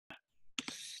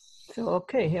So,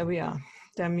 okay, here we are.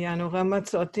 Damiano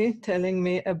Ramazotti telling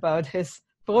me about his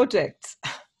projects.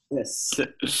 Yes.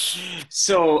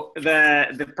 So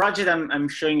the project I'm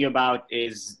showing you about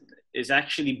is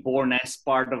actually born as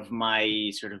part of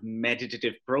my sort of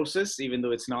meditative process, even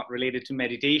though it's not related to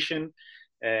meditation.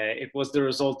 It was the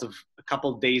result of a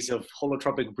couple of days of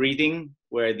holotropic breathing,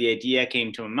 where the idea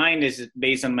came to my mind is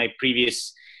based on my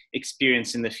previous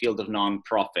experience in the field of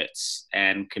nonprofits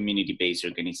and community-based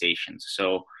organizations.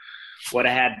 So what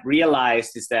I had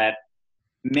realized is that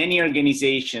many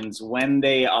organizations, when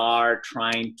they are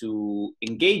trying to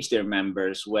engage their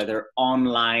members, whether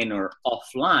online or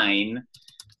offline,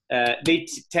 they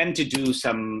tend to do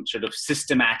some sort of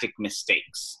systematic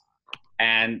mistakes.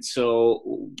 And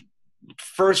so,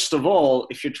 first of all,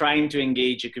 if you're trying to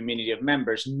engage a community of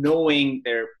members, knowing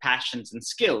their passions and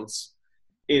skills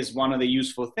is one of the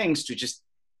useful things to just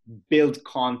build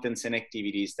contents and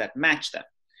activities that match them.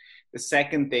 The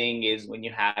second thing is when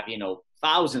you have,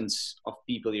 thousands of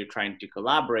people you're trying to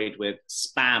collaborate with,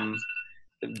 spam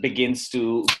begins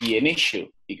to be an issue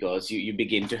because you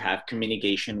begin to have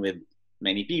communication with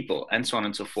many people and so on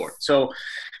and so forth. So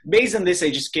based on this, I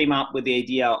just came up with the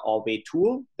idea of a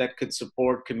tool that could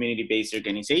support community-based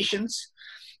organizations.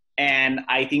 And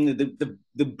I think that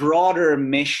the broader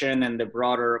mission and the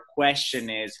broader question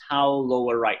is how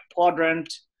lower right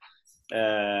quadrant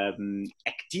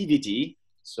activity,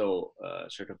 so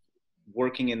sort of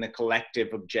working in the collective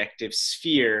objective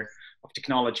sphere of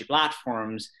technology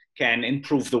platforms, can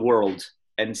improve the world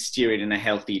and steer it in a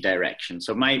healthy direction.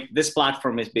 So this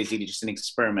platform is basically just an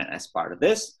experiment as part of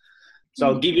this. So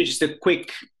I'll give you just a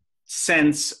quick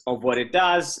sense of what it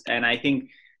does. And I think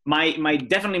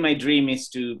definitely my dream is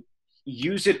to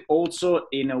use it also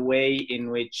in a way in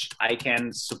which I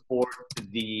can support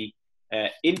the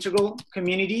integral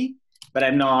community, but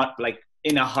I'm not like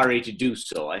in a hurry to do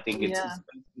so. I think it's just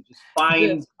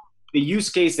find the use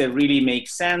case that really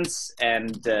makes sense,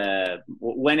 and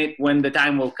when the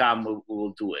time will come,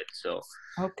 we'll do it. So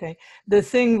okay, the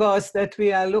thing was that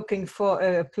we are looking for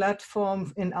a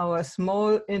platform in our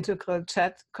small integral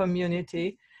chat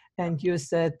community, and you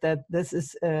said that this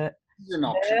is an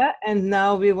option there, and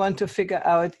now we want to figure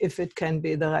out if it can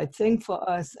be the right thing for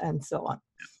us and so on.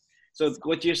 So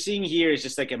what you're seeing here is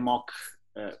just like a mock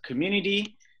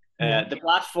community. The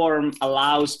platform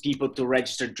allows people to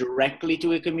register directly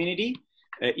to a community,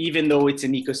 even though it's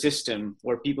an ecosystem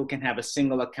where people can have a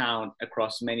single account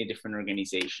across many different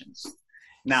organizations.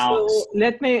 Now, so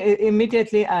let me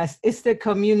immediately ask, is the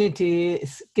community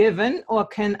given, or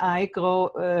can I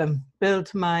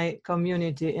build my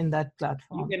community in that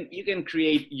platform? You can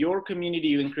create your community,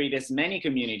 you can create as many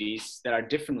communities that are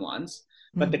different ones,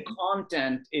 but the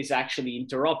content is actually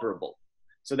interoperable.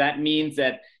 So that means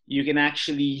that you can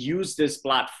actually use this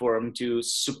platform to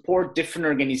support different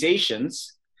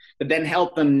organizations, but then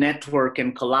help them network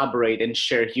and collaborate and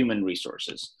share human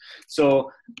resources.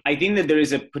 So I think that there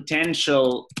is a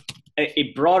potential,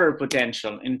 a broader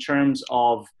potential in terms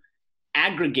of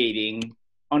aggregating,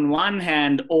 on one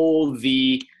hand, all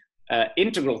the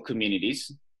integral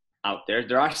communities out there.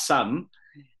 There are some.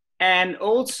 And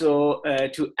also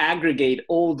to aggregate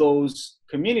all those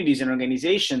communities and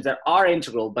organizations that are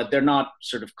integral, but they're not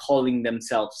sort of calling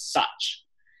themselves such.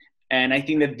 And I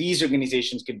think that these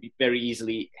organizations could be very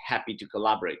easily happy to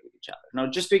collaborate with each other. Now,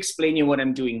 just to explain you what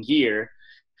I'm doing here,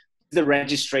 the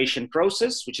registration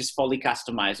process, which is fully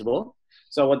customizable.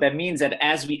 So what that means that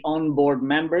as we onboard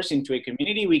members into a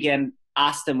community, we can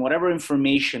ask them whatever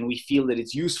information we feel that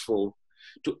is useful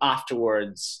to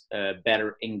afterwards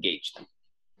better engage them.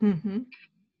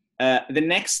 The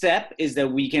next step is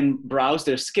that we can browse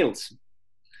their skills.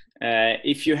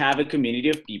 If you have a community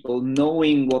of people,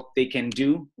 knowing what they can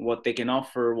do, what they can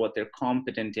offer, what they're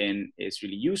competent in is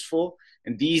really useful.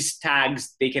 And these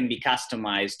tags, they can be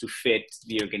customized to fit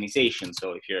the organization.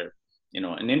 So if you're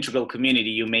an integral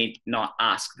community, you may not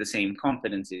ask the same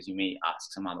competencies, you may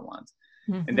ask some other ones.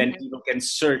 And then people can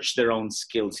search their own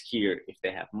skills here if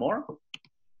they have more.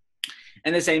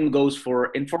 And the same goes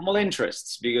for informal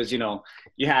interests, because, you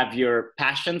have your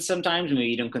passions sometimes, maybe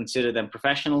you don't consider them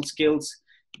professional skills,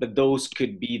 but those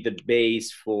could be the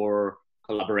base for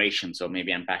collaboration. So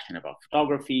maybe I'm passionate about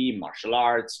photography, martial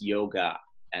arts, yoga,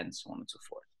 and so on and so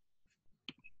forth.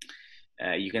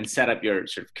 You can set up your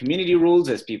sort of community rules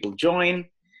as people join.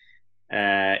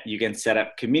 You can set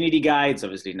up community guides.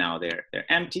 Obviously now they're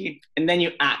empty. And then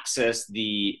you access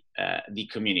the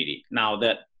community. Now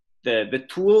the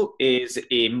tool is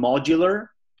a modular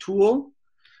tool.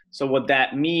 So what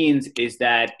that means is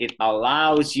that it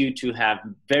allows you to have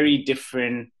very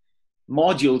different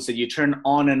modules that you turn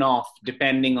on and off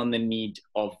depending on the need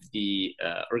of the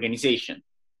organization.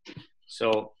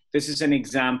 So this is an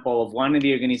example of one of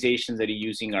the organizations that are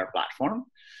using our platform.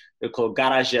 They're called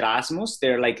Garage Erasmus.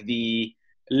 They're like the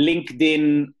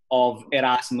LinkedIn of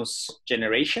Erasmus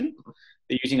generation.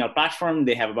 They're using our platform.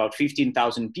 They have about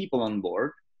 15,000 people on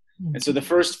board. And so the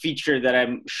first feature that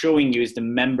I'm showing you is the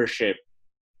membership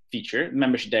feature,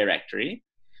 membership directory.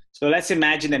 So let's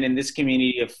imagine that in this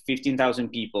community of 15,000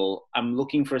 people, I'm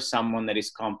looking for someone that is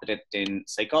competent in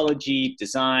psychology,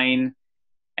 design,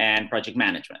 and project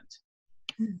management.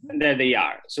 And there they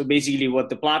are. So basically what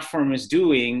the platform is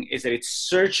doing is that it's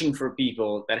searching for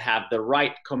people that have the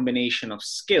right combination of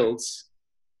skills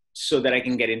so that I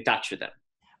can get in touch with them.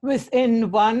 Within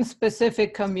one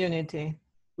specific community.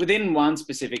 Within one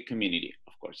specific community,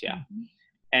 of course, yeah.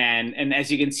 And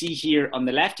as you can see here on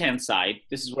the left-hand side,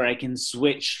 this is where I can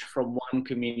switch from one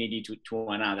community to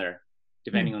another,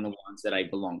 depending on the ones that I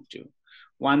belong to.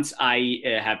 Once I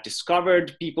have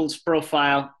discovered people's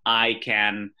profile, I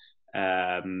can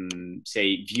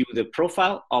say view the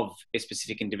profile of a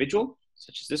specific individual,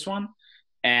 such as this one.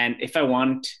 And if I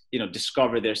want,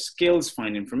 discover their skills,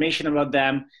 find information about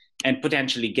them, and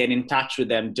potentially get in touch with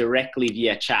them directly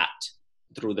via chat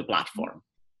through the platform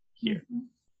here.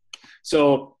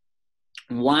 So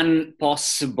one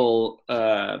possible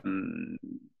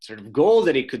sort of goal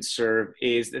that it could serve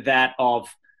is that of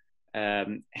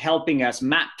helping us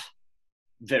map,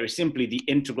 very simply, the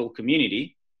integral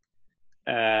community.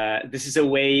 This is a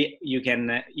way you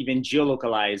can even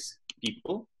geolocalize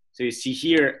people. So you see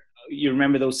here, you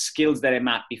remember those skills that I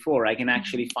mapped before. I can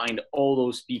actually find all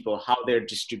those people, how they're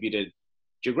distributed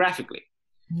geographically.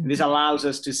 And this allows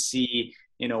us to see,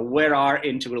 where are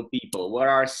integral people, where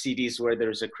are cities where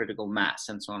there's a critical mass,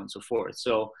 and so on and so forth.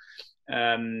 So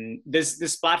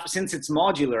this platform, since it's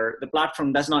modular, the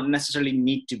platform does not necessarily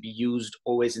need to be used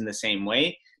always in the same way.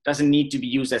 It doesn't need to be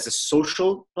used as a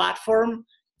social platform,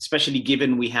 especially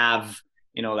given we have,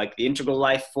 like the Integral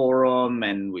Life Forum,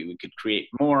 and we could create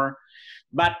more.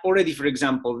 But already, for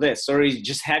example,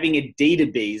 just having a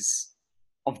database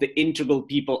of the integral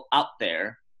people out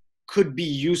there could be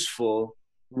useful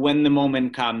when the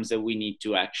moment comes that we need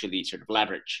to actually sort of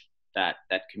leverage that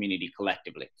community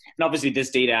collectively. And obviously this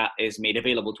data is made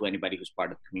available to anybody who's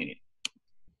part of the community.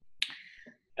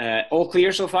 All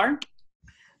clear so far?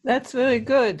 That's very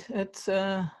good. It's,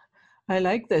 I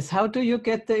like this. How do you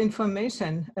get the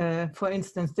information? For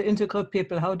instance, the integral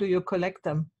people, how do you collect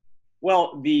them?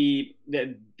 Well, the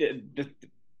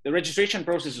registration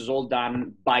process is all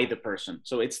done by the person.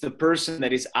 So it's the person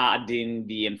that is adding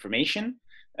the information.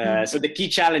 So the key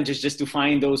challenge is just to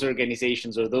find those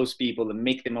organizations or those people and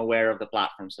make them aware of the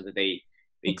platform so that they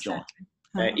join.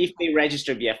 If they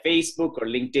register via Facebook or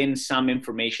LinkedIn, some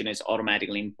information is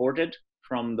automatically imported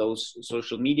from those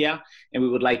social media, and we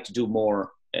would like to do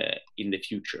more in the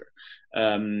future.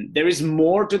 There is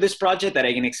more to this project that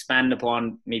I can expand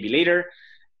upon maybe later,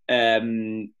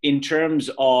 in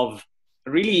terms of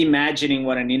really imagining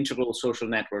what an integral social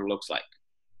network looks like.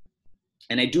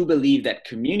 And I do believe that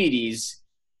communities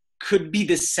could be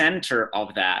the center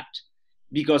of that,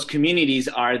 because communities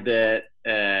are the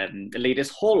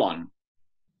latest holon,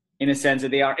 in a sense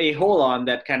that they are a holon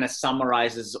that kind of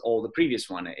summarizes all the previous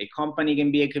one. A company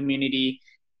can be a community,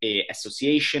 a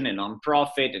association, a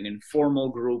nonprofit, an informal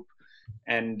group,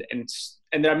 and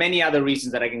there are many other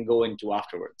reasons that I can go into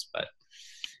afterwards. But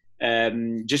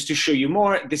just to show you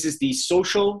more, this is the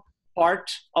social part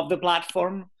of the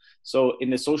platform. So in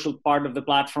the social part of the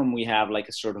platform, we have like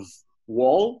a sort of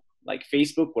wall, like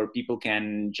Facebook, where people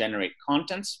can generate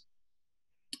contents.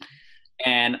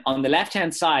 And on the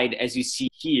left-hand side, as you see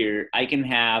here, I can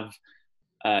have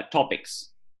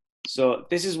topics. So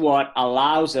this is what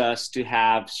allows us to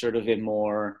have sort of a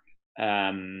more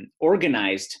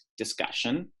organized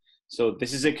discussion. So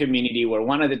this is a community where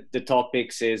one of the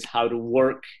topics is how to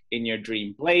work in your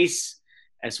dream place,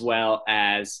 as well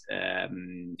as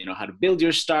how to build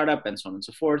your startup, and so on and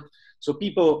so forth. So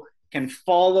people can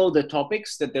follow the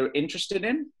topics that they're interested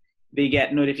in. They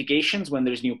get notifications when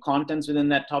there's new contents within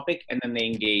that topic, and then they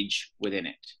engage within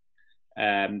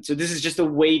it. So this is just a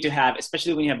way to have,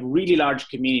 especially when you have really large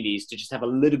communities, to just have a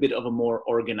little bit of a more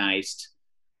organized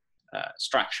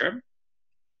structure.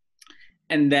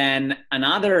 And then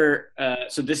another,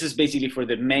 so this is basically for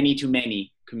the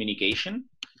many-to-many communication.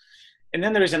 And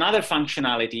then there is another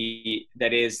functionality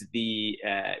that is the,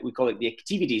 we call it the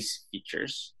activities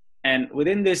features. And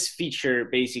within this feature,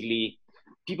 basically,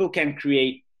 people can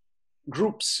create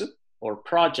groups or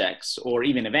projects or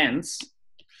even events,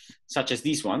 such as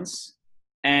these ones.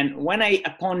 And when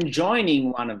upon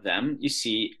joining one of them, you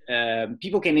see,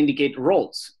 people can indicate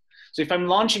roles. So if I'm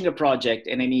launching a project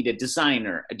and I need a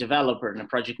designer, a developer, and a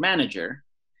project manager,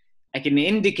 I can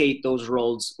indicate those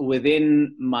roles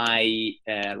within my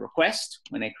request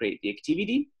when I create the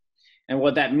activity. And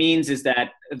what that means is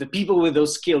that the people with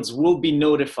those skills will be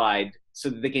notified so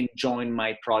that they can join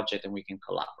my project and we can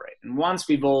collaborate. And once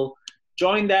we've all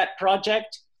joined that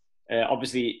project,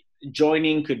 obviously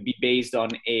joining could be based on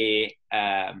a,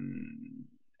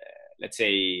 let's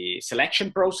say,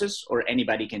 selection process, or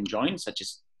anybody can join, such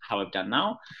as how I've done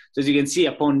now. So as you can see,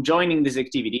 upon joining this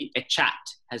activity, a chat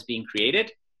has been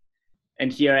created.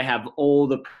 And here I have all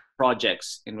the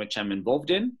projects in which I'm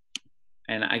involved in.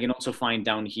 And I can also find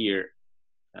down here,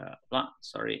 my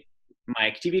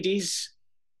activities,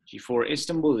 G4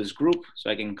 Istanbul, this group. So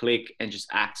I can click and just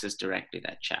access directly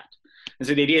that chat. And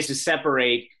so the idea is to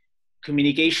separate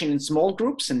communication in small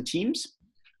groups and teams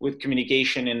with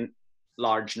communication in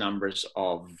large numbers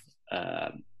of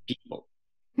people.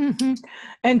 Mm-hmm.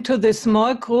 And to the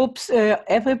small groups,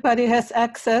 everybody has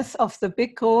access of the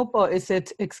big group, or is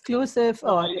it exclusive?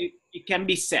 Or it can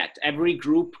be set. Every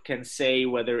group can say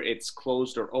whether it's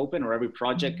closed or open, or every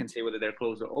project can say whether they're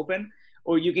closed or open.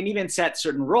 Or you can even set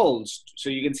certain roles. So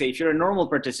you can say, if you're a normal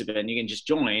participant, you can just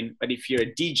join. But if you're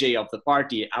a DJ of the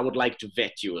party, I would like to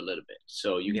vet you a little bit.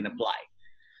 So you can apply.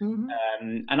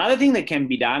 Mm-hmm. Another thing that can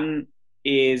be done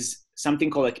is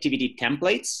something called activity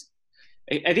templates.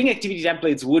 I think activity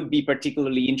templates would be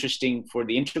particularly interesting for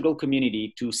the integral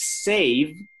community to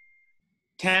save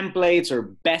templates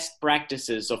or best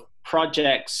practices of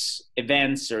projects,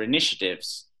 events, or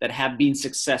initiatives that have been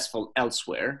successful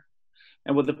elsewhere.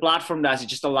 And what the platform does, it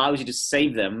just allows you to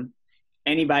save them.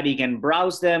 Anybody can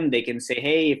browse them. They can say,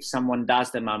 hey, if someone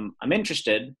does them, I'm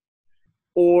interested.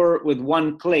 Or with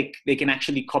one click, they can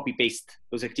actually copy paste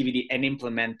those activities and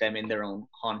implement them in their own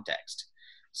context.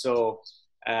 So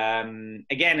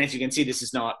again, as you can see, this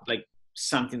is not like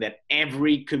something that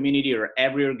every community or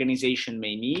every organization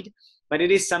may need, but it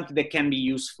is something that can be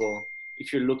useful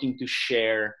if you're looking to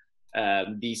share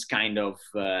these kind of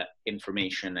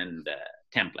information and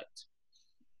templates.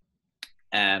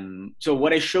 So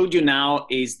what I showed you now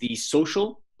is the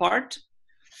social part.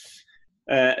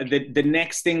 The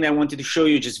next thing that I wanted to show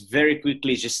you just very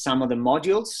quickly is just some of the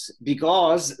modules,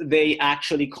 because they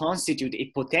actually constitute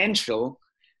a potential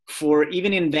for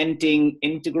even inventing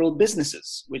integral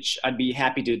businesses, which I'd be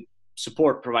happy to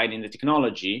support, providing the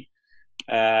technology.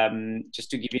 Just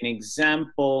to give you an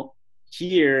example,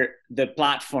 here the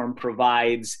platform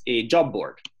provides a job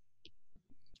board.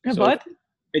 What?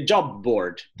 A job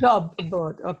board. Job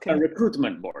board, okay. A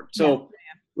recruitment board. So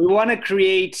we want to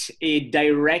create a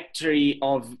directory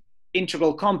of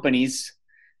integral companies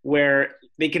where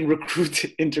they can recruit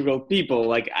integral people.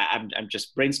 Like I'm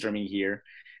just brainstorming here.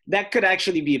 That could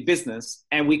actually be a business,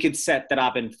 and we could set that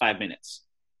up in 5 minutes.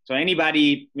 So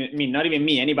anybody, I mean, not even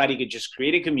me, anybody could just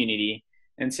create a community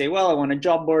and say, well, I want a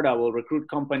job board. I will recruit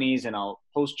companies and I'll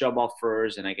post job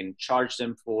offers and I can charge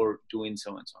them for doing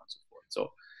so and so on and so forth.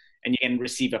 So, and you can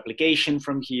receive application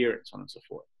from here and so on and so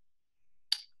forth.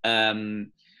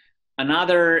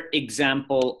 Another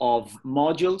example of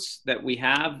modules that we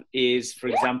have is, for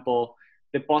example,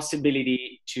 the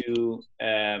possibility to,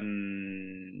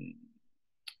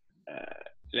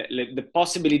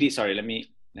 sorry, let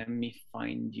me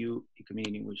find you a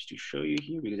community in which to show you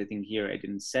here, because I think here I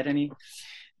didn't set any.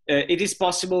 It is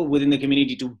possible within the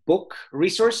community to book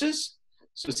resources.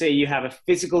 So say you have a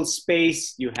physical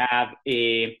space, you have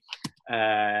a,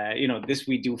 this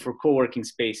we do for co-working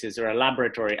spaces, or a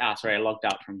laboratory. Sorry, I logged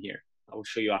out from here. I will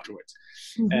show you afterwards.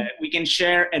 Mm-hmm. We can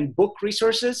share and book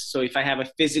resources. So if I have a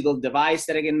physical device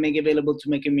that I can make available to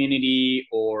my community,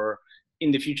 or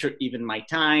in the future, even my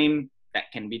time, that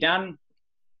can be done.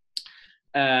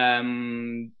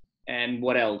 And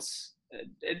what else?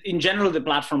 In general, the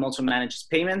platform also manages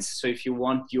payments. So if you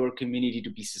want your community to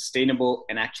be sustainable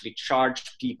and actually charge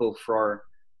people for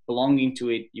belonging to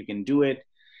it, you can do it.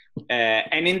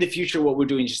 And in the future, what we're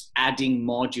doing is just adding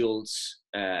modules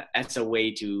as a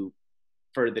way to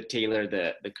further tailor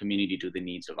the community to the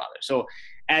needs of others. So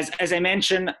as I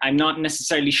mentioned, I'm not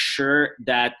necessarily sure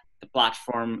that the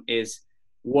platform is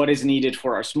what is needed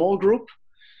for our small group.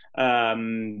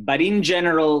 But in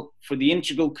general, for the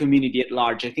integral community at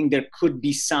large, I think there could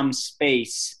be some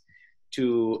space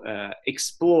to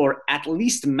explore at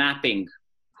least mapping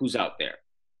who's out there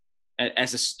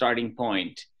as a starting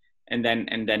point, and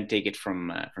then take it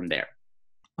from there.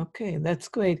 Okay, that's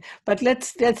great. But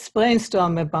let's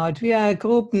brainstorm about. We are a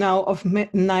group now of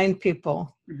 9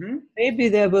 people. Mm-hmm. Maybe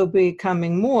there will be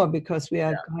coming more, because we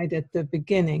are right at the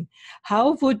beginning.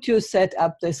 How would you set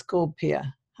up this group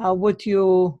here? How would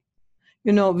you,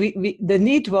 the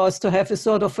need was to have a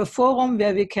sort of a forum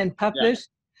where we can publish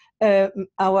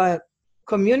our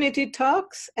community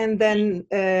talks and then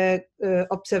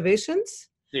observations,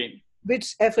 which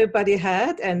everybody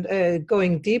had, and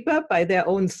going deeper by their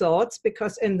own thoughts,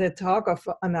 because in the talk of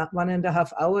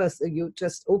 1.5 hours, you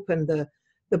just open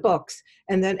the box,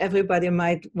 and then everybody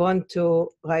might want to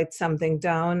write something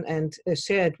down and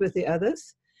share it with the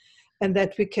others, and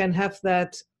that we can have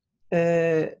that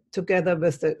together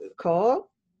with the call.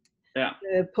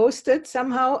 Posted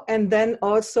somehow, and then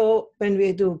also when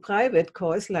we do private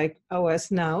calls like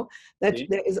ours now, that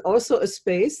there is also a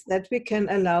space that we can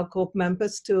allow group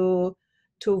members to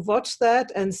watch that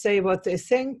and say what they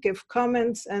think, give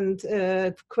comments and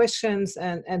questions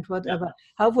and whatever.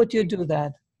 How would you do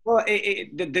that? Well,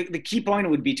 the key point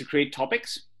would be to create topics.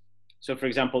 So for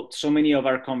example, so many of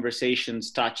our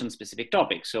conversations touch on specific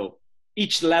topics. So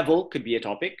each level could be a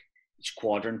topic. Each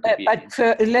quadrant could be.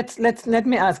 Let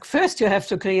me ask. First, you have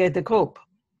to create the group.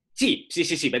 Sí,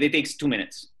 but it takes 2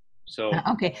 minutes. So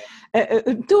okay,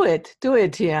 do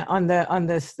it here on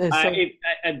this.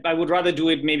 I would rather do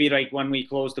it maybe like when we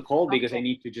close the call, because I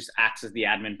need to just access the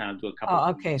admin panel to a couple. Oh,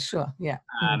 okay, sure, yeah.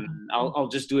 I'll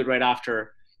just do it right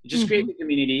after. Just create the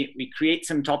community. We create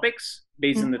some topics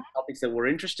based on the topics that we're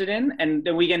interested in, and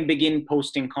then we can begin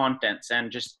posting contents.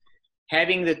 And just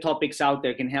having the topics out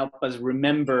there can help us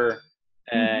remember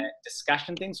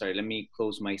discussion things. Sorry, let me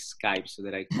close my Skype so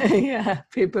that I can. Yeah,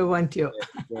 people want you.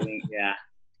 Yeah.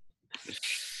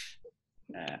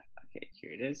 Okay,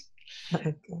 here it is.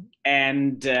 Okay.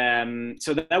 And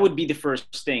so that would be the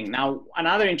first thing. Now,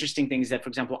 another interesting thing is that, for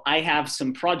example, I have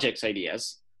some projects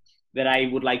ideas that I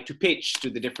would like to pitch to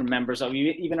the different members of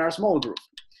even our small group.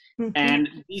 And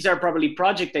these are probably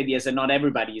project ideas that not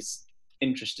everybody is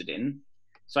interested in.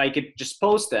 So I could just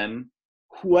post them.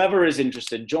 Whoever is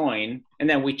interested, join, and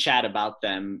then we chat about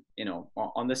them,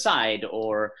 on the side.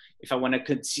 Or if I want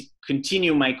to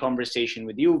continue my conversation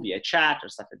with you via chat or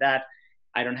stuff like that,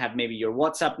 I don't have maybe your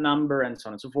WhatsApp number and so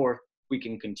on and so forth, we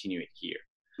can continue it here.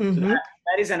 So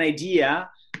that is an idea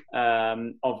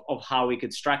of how we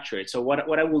could structure it. So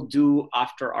what I will do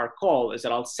after our call is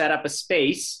that I'll set up a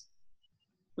space.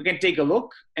 We can take a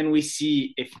look and we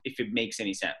see if it makes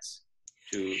any sense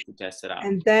to test it out.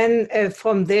 And then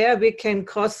from there we can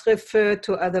cross-refer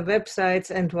to other websites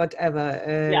and whatever.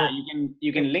 Yeah,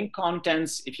 you can link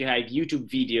contents. If you have YouTube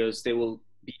videos, they will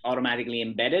be automatically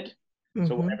embedded.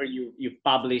 So whatever you've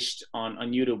published on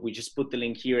YouTube, we just put the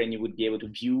link here and you would be able to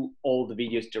view all the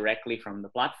videos directly from the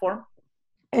platform.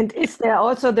 And is there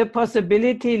also the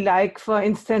possibility, like, for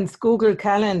instance, Google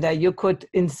Calendar, you could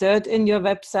insert in your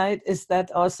website? Is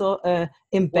that also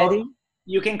embedding? Well,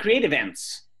 you can create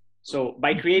events. So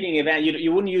by creating event,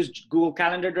 you wouldn't use Google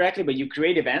Calendar directly, but you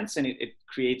create events and it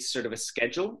creates sort of a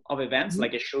schedule of events,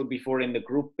 like I showed before in the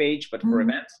group page, but for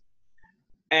events.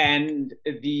 And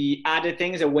the added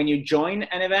thing is that when you join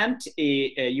an event,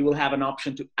 you will have an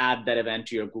option to add that event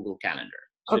to your Google Calendar.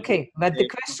 So okay, but the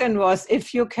question was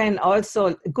if you can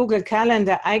also, Google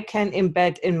Calendar, I can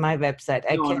embed in my website.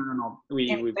 No. We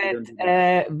don't do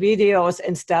videos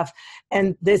and stuff.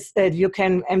 And this, you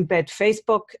can embed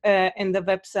Facebook in the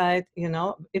website,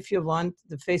 if you want,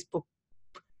 the Facebook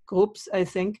groups, I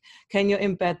think. Can you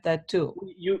embed that too?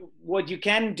 What you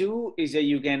can do is that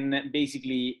you can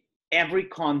basically, every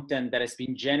content that has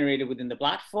been generated within the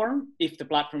platform, if the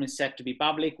platform is set to be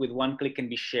public, with one click can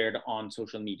be shared on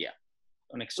social media.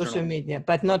 On external social media,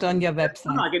 but not on your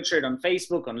website. No, I can share it on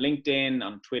Facebook, on LinkedIn,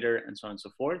 on Twitter, and so on and so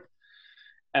forth.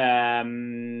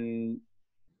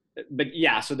 But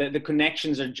yeah, so the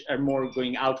connections are more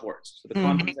going outwards. So the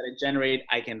content that I generate,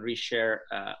 I can reshare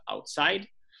outside.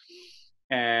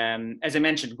 As I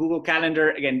mentioned, Google Calendar,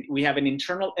 again, we have an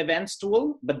internal events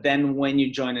tool, but then when you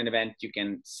join an event, you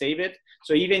can save it.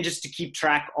 So even just to keep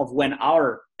track of when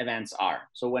our events are.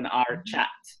 So when our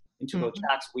Integral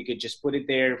chats, we could just put it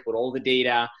there, put all the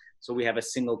data, so we have a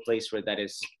single place where that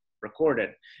is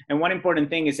recorded. And one important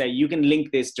thing is that you can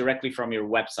link this directly from your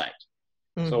website.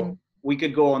 So we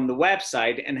could go on the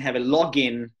website and have a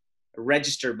login, a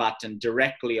register button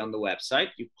directly on the website.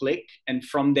 You click, and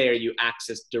from there you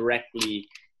access directly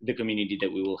the community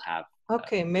that we will have.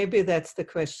 Okay, maybe that's the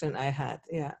question I had.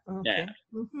 Yeah. Okay.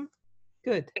 Yeah.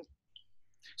 Good.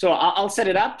 So I'll set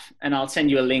it up and I'll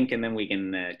send you a link, and then we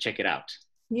can check it out.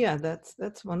 Yeah,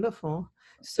 that's wonderful.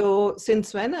 So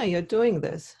since when are you doing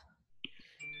this?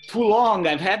 Too long.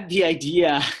 I've had the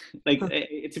idea,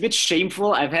 it's a bit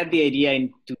shameful. I've had the idea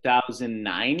in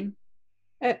 2009.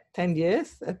 10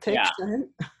 years, that takes time.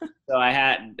 So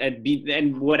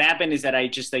and what happened is that I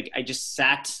just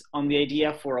sat on the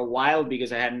idea for a while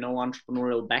because I had no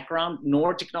entrepreneurial background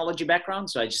nor technology background.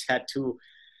 So I just had to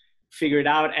figure it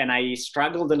out. And I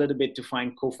struggled a little bit to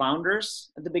find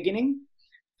co-founders at the beginning.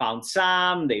 found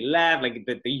some, they left, like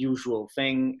the usual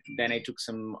thing. Then I took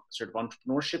some sort of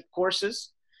entrepreneurship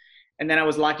courses. And then I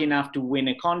was lucky enough to win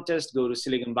a contest, go to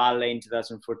Silicon Valley in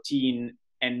 2014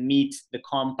 and meet the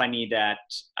company that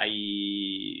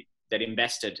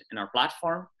invested in our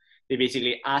platform. They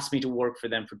basically asked me to work for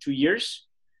them for 2 years.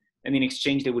 And in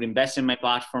exchange, they would invest in my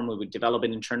platform. We would develop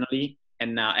it internally.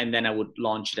 And then I would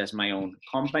launch it as my own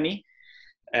company.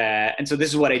 And so this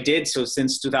is what I did. So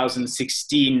since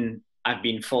 2016, I've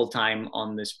been full-time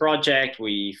on this project.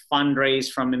 We fundraise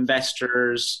from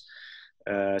investors.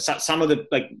 Some of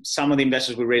the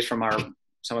investors we raised from are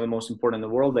some of the most important in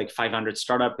the world, like 500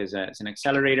 Startup is an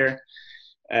accelerator.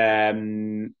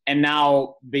 And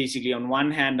now basically on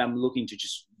one hand, I'm looking to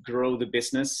just grow the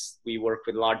business. We work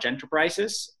with large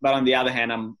enterprises, but on the other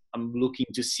hand, I'm looking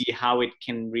to see how it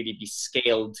can really be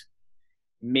scaled,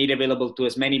 made available to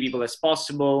as many people as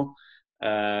possible.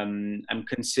 I'm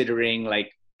considering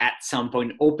like at some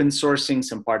point open sourcing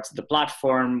some parts of the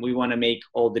platform. We want to make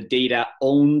all the data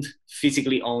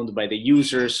physically owned by the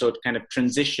users. So it's kind of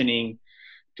transitioning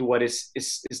to what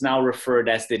is now referred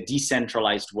as the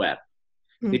decentralized web.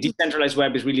 Mm-hmm. The decentralized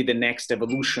web is really the next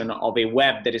evolution of a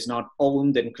web that is not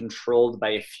owned and controlled by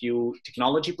a few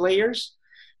technology players,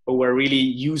 but where really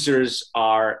users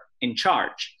are in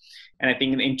charge. And I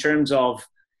think in terms of,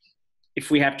 if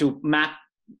we have to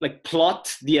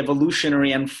plot the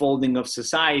evolutionary unfolding of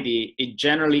society, it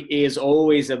generally is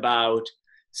always about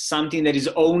something that is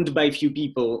owned by few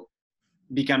people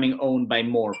becoming owned by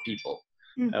more people,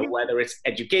 mm-hmm. Whether it's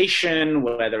education,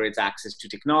 whether it's access to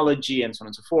technology, and so on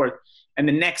and so forth. And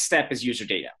the next step is user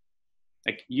data.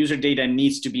 Like user data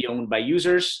needs to be owned by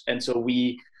users. And so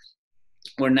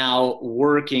we're now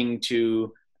working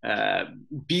to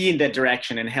be in that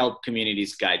direction and help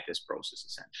communities guide this process,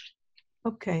 essentially.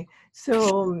 Okay,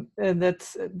 so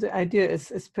that's the idea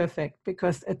is perfect,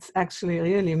 because it's actually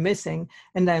really missing.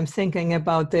 And I'm thinking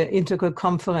about the integral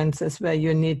conferences where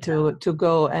you need to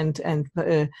go and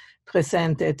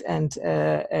present it and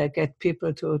get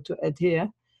people to adhere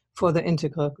for the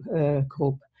integral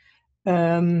group.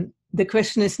 The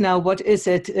question is now, what is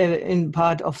it in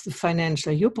part of the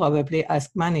financial? You probably ask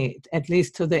money, at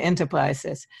least to the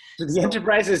enterprises. To the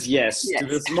enterprises, yes. To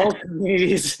the small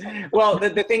communities. Well,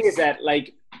 the thing is that,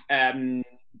 like,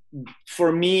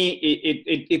 for me,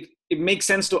 it makes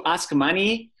sense to ask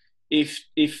money if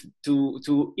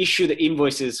to issue the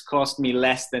invoices cost me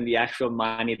less than the actual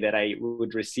money that I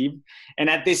would receive. And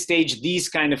at this stage, these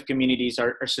kind of communities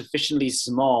are sufficiently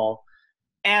small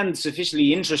and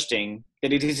sufficiently interesting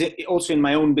that it is also in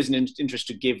my own business interest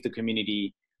to give the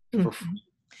community for free.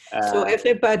 So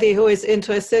everybody who is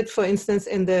interested, for instance,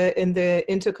 in the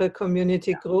integral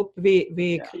community group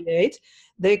we create,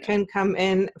 they can come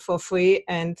in for free,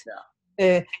 and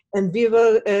we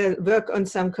will work on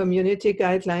some community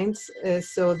guidelines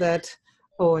so that.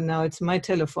 Oh, now it's my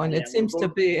telephone. It seems to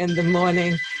be in the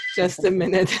morning. Just a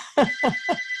minute.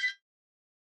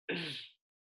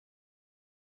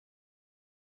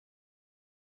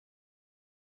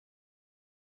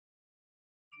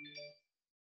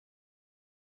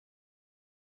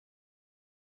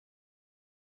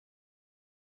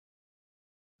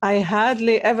 I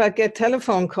hardly ever get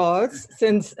telephone calls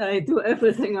since I do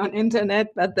everything on internet,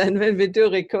 but then when we do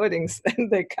recordings, then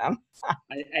they come.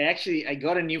 I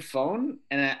got a new phone,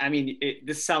 and I mean,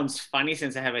 this sounds funny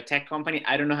since I have a tech company.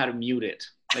 I don't know how to mute it.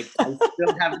 Like, I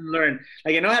still haven't learned.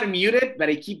 Like, I know how to mute it, but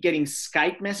I keep getting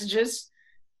Skype messages,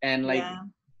 and like,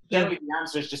 generally the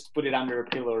answer is just to put it under a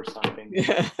pillow or something.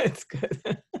 Yeah, it's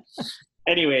good.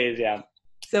 Anyways, yeah.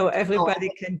 So everybody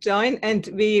can join, and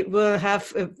we will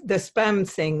have the spam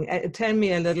thing. Tell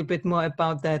me a little bit more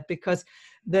about that, because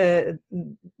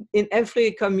in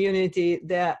every community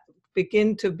there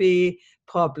begin to be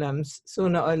problems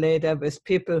sooner or later with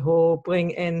people who bring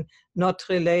in not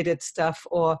related stuff,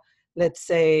 or let's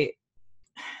say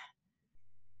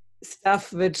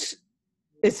stuff which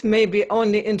is maybe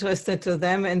only interested to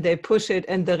them, and they push it,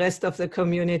 and the rest of the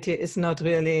community is not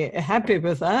really happy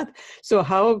with that. So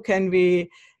how can we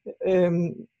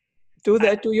do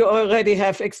that? Do you already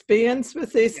have experience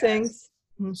with these things?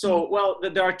 Mm-hmm. So, well,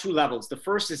 there are two levels. The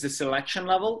first is the selection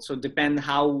level. So depend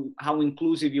how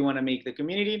inclusive you want to make the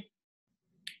community.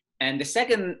 And the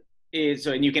second is,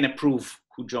 and you can approve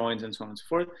who joins and so on and so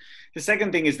forth. The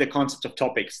second thing is the concept of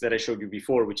topics that I showed you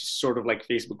before, which is sort of like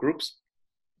Facebook groups.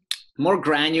 The more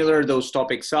granular those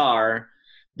topics are,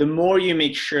 the more you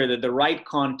make sure that the right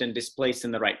content is placed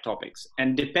in the right topics.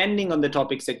 And depending on the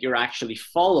topics that you're actually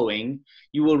following,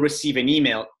 you will receive an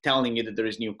email telling you that there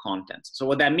is new content. So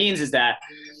what that means is that,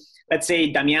 let's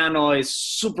say Damiano is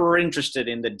super interested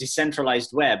in the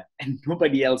decentralized web and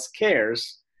nobody else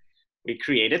cares. We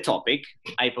create a topic.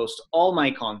 I post all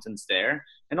my contents there,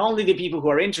 and only the people who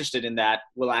are interested in that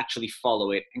will actually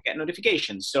follow it and get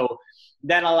notifications. So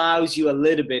that allows you a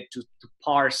little bit to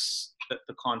parse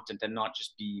the content and not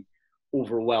just be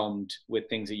overwhelmed with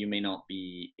things that you may not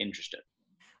be interested.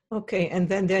 Okay, and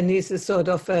then there needs a sort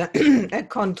of a, a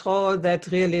control that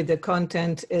really the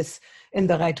content is in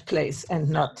the right place and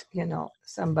not, you know,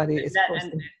 somebody is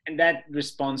posting. And that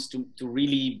responds to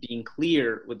really being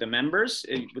clear with the members.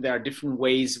 There are different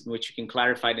ways in which you can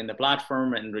clarify it in the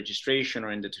platform and registration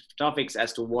or in the topics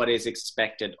as to what is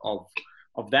expected of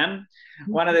them.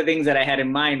 Mm-hmm. One of the things that I had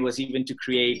in mind was even to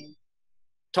create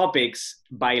topics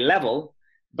by level,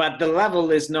 but the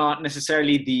level is not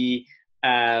necessarily the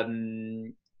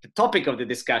topic of the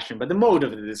discussion, but the mode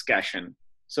of the discussion.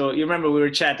 So you remember we were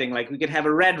chatting, like we could have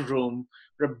a red room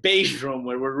or a beige room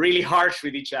where we're really harsh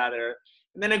with each other,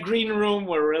 and then a green room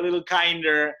where we're a little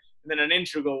kinder, and then an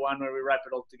integral one where we wrap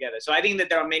it all together. So I think that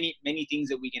there are many things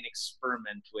that we can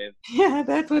experiment with. Yeah,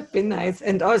 that would be nice.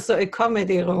 And also a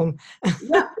comedy room.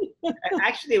 Yeah.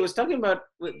 Actually, I was talking about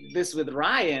this with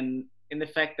Ryan in the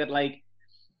fact that like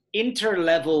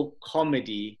inter-level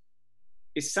comedy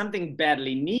is something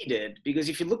badly needed, because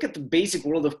if you look at the basic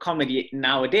world of comedy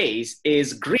nowadays,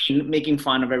 is green making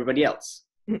fun of everybody else.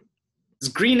 It's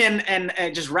green and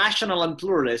just rational and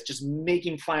pluralist, just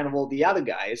making fun of all the other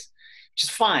guys, which is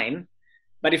fine.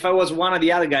 But if I was one of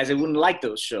the other guys, I wouldn't like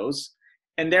those shows.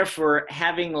 And therefore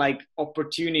having like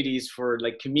opportunities for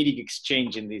like comedic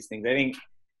exchange in these things, I think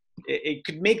it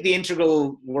could make the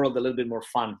integral world a little bit more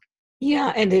fun.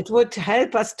 Yeah, and it would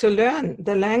help us to learn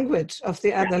the language of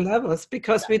the other levels,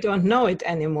 because we don't know it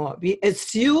anymore. We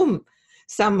assume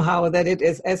somehow that it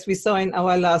is, as we saw in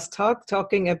our last talk,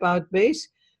 talking about beige,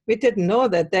 we didn't know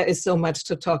that there is so much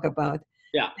to talk about.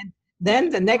 Yeah. And then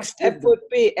the next step would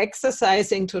be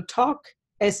exercising to talk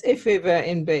as if we were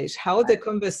in beige, how the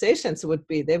conversations would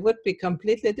be. They would be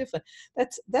completely different.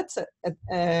 That's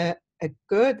a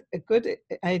good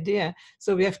idea.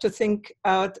 So we have to think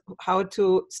out how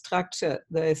to structure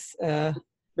this.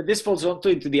 But this falls also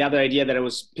into the other idea that I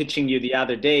was pitching you the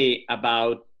other day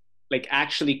about like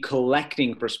actually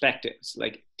collecting perspectives,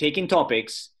 like taking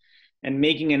topics and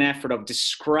making an effort of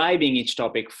describing each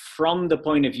topic from the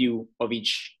point of view of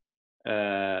each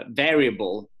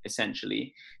variable,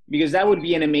 essentially, because that would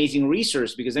be an amazing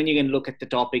resource, because then you can look at the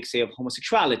topic, say, of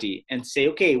homosexuality and say,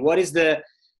 okay, what is the,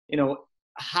 you know,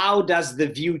 how does the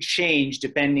view change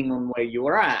depending on where you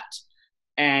are at?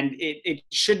 And it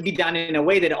should be done in a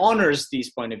way that honors these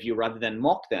point of view rather than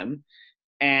mock them.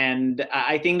 And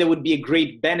I think there would be a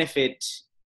great benefit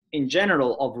in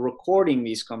general of recording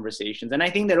these conversations. And I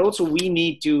think that also we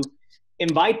need to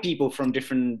invite people from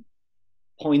different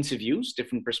points of views,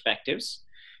 different perspectives,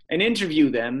 and interview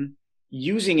them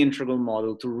using integral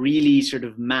model to really sort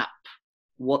of map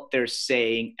what they're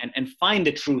saying and find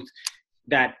the truth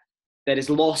that is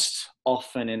lost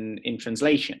often in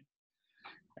translation.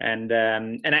 And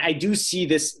I do see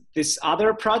this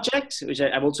other project, which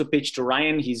I've also pitched to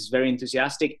Ryan, he's very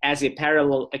enthusiastic, as a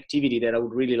parallel activity that I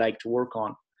would really like to work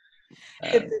on.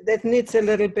 That needs a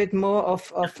little bit more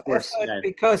of course, effort,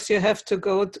 because you have to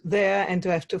go there and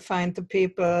you have to find the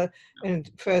people and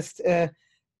first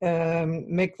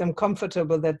make them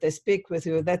comfortable that they speak with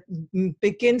you. That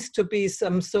begins to be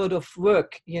some sort of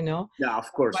work, you know. Yeah, of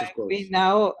course, But of course. we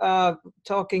now are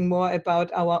talking more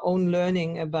about our own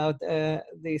learning about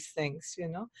these things, you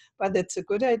know. But it's a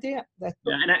good idea. Yeah,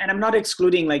 and I'm not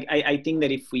excluding, like, I think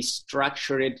that if we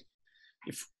structure it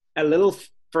if a little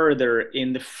further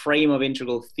in the frame of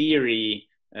integral theory,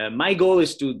 my goal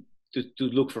is to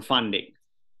look for funding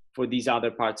for these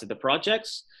other parts of the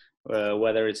projects.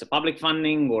 Whether it's a public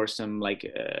funding or some like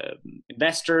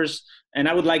investors, and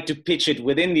I would like to pitch it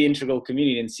within the integral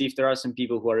community and see if there are some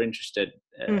people who are interested.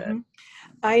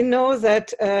 I know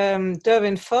that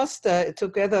Derwin Foster,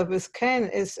 together with Ken,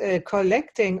 is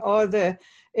collecting all the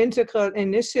integral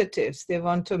initiatives. They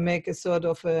want to make a sort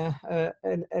of a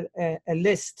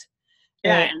list.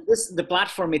 Yeah, and the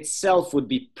platform itself would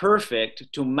be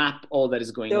perfect to map all that is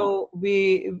going on. So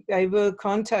I will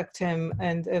contact him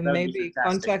and maybe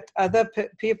contact other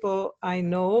people I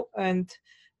know, and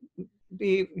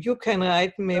you can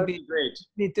write, maybe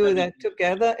we do that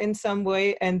together in some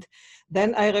way. And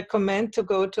then I recommend to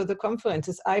go to the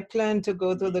conferences. I plan to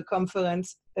go to the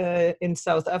conference in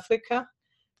South Africa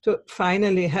to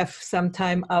finally have some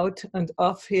time out and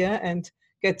off here and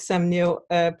get some new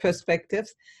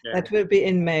perspectives. Yeah. That will be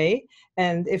in May.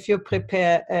 And if you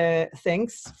prepare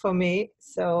things for me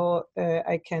so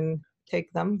I can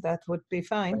take them, that would be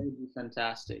fine. That would be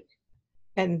fantastic.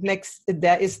 And next,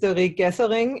 there is the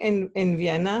regathering in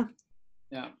Vienna.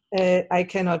 Yeah. I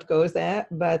cannot go there,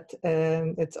 but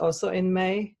it's also in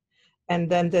May. And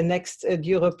then the next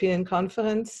European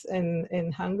conference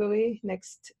in Hungary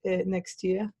next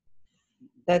year.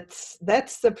 That's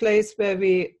the place where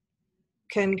we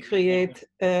can create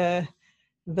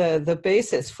the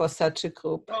basis for such a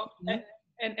group. Well,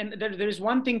 and there's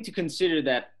one thing to consider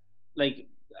that, like,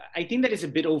 I think that is a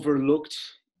bit overlooked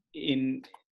in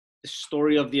the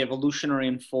story of the evolutionary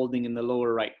unfolding in the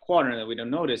lower right corner that we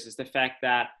don't notice, is the fact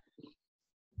that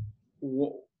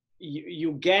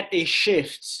you get a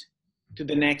shift to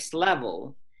the next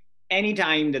level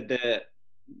anytime that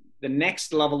the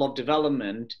next level of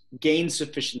development gains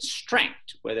sufficient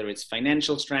strength, whether it's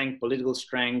financial strength, political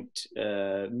strength,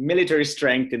 military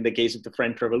strength in the case of the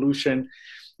French Revolution,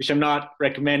 which I'm not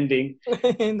recommending.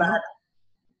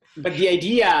 But the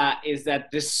idea is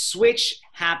that the switch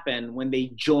happened when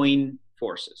they join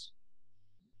forces.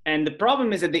 And the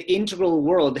problem is that the integral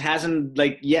world hasn't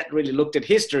yet really looked at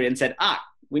history and said,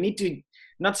 we need to,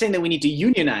 not saying that we need to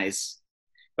unionize,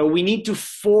 but we need to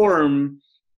form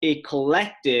a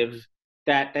collective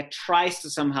that tries to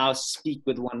somehow speak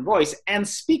with one voice and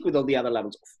speak with all the other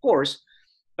levels, of course,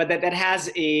 but that has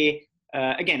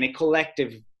again, a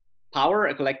collective power,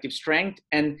 a collective strength.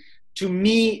 And to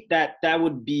me, that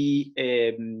would be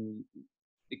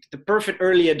the perfect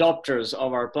early adopters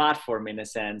of our platform, in a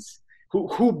sense.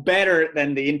 Who better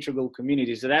than the integral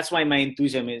community? So that's why my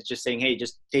enthusiasm is just saying, hey,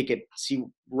 just take it,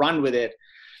 run with it.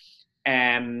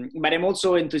 But I'm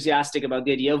also enthusiastic about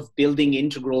the idea of building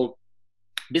integral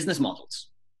business models.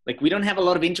 Like, we don't have a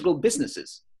lot of integral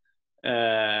businesses.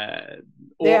 There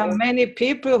are many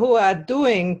people who are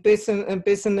doing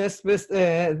business with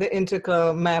the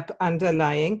integral map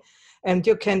underlying, and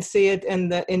you can see it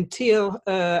in Teal,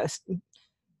 the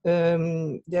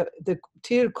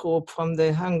Teal group from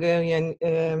the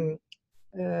Hungarian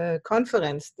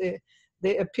conference.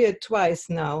 They appeared twice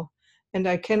now, and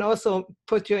I can also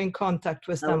put you in contact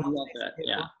with some of these people.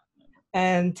 Yeah.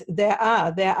 And there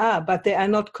are, but they are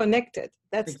not connected.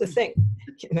 That's the thing,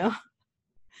 Yeah.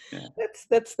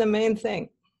 That's the main thing.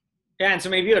 Yeah, and so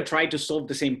maybe you try to solve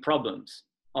the same problems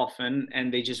often,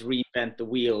 and they just reinvent the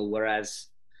wheel, whereas.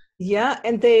 Yeah,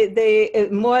 and they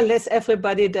more or less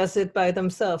everybody does it by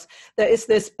themselves. There is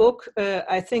this book,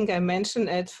 I think I mentioned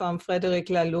it, from Frederic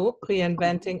Laloux,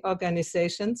 Reinventing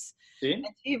Organizations. See? And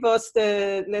he was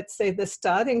let's say, the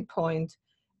starting point,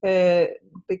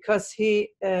 because he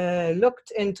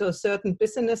looked into certain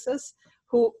businesses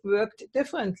who worked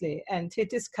differently, and he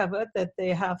discovered that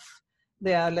they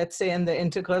are, let's say, in the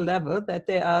integral level, that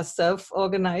they are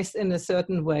self-organized in a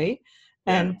certain way.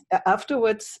 Yeah. And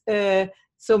afterwards,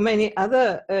 so many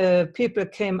other people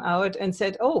came out and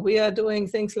said, oh, we are doing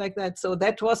things like that. So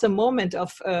that was a moment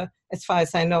of, as far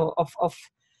as I know, of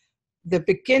the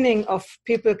beginning of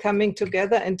people coming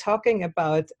together and talking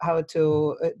about how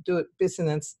to do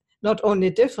business, not only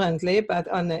differently, but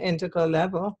on an integral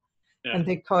level. Yeah. And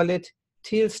they call it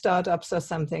Teal startups or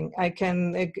something. I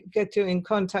can get you in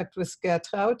contact with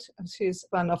Gertraud. She's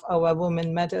one of our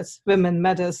Women Matters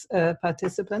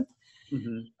participants.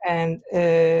 Mm-hmm. And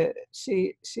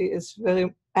she is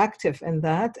very active in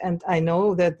that. And I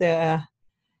know that there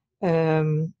are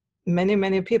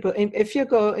many people. If you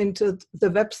go into the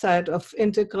website of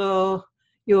Integral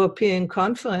European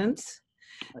Conference,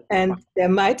 and there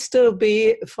might still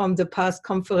be from the past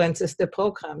conferences the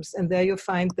programs, and there you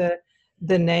find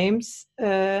the names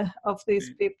of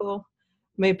these people.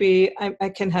 Maybe I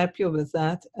can help you with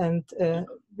that, and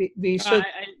we should.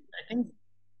 I think.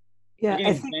 Yeah,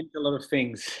 I think a lot of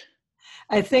things.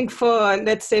 I think for,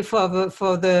 let's say, for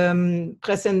the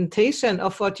presentation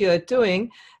of what you are doing,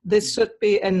 this should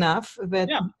be enough. But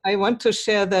yeah. I want to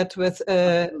share that with,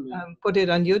 put it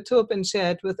on YouTube and share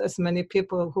it with as many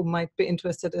people who might be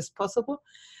interested as possible.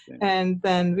 Yeah. And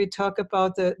then we talk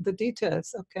about the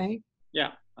details, okay?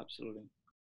 Yeah, absolutely.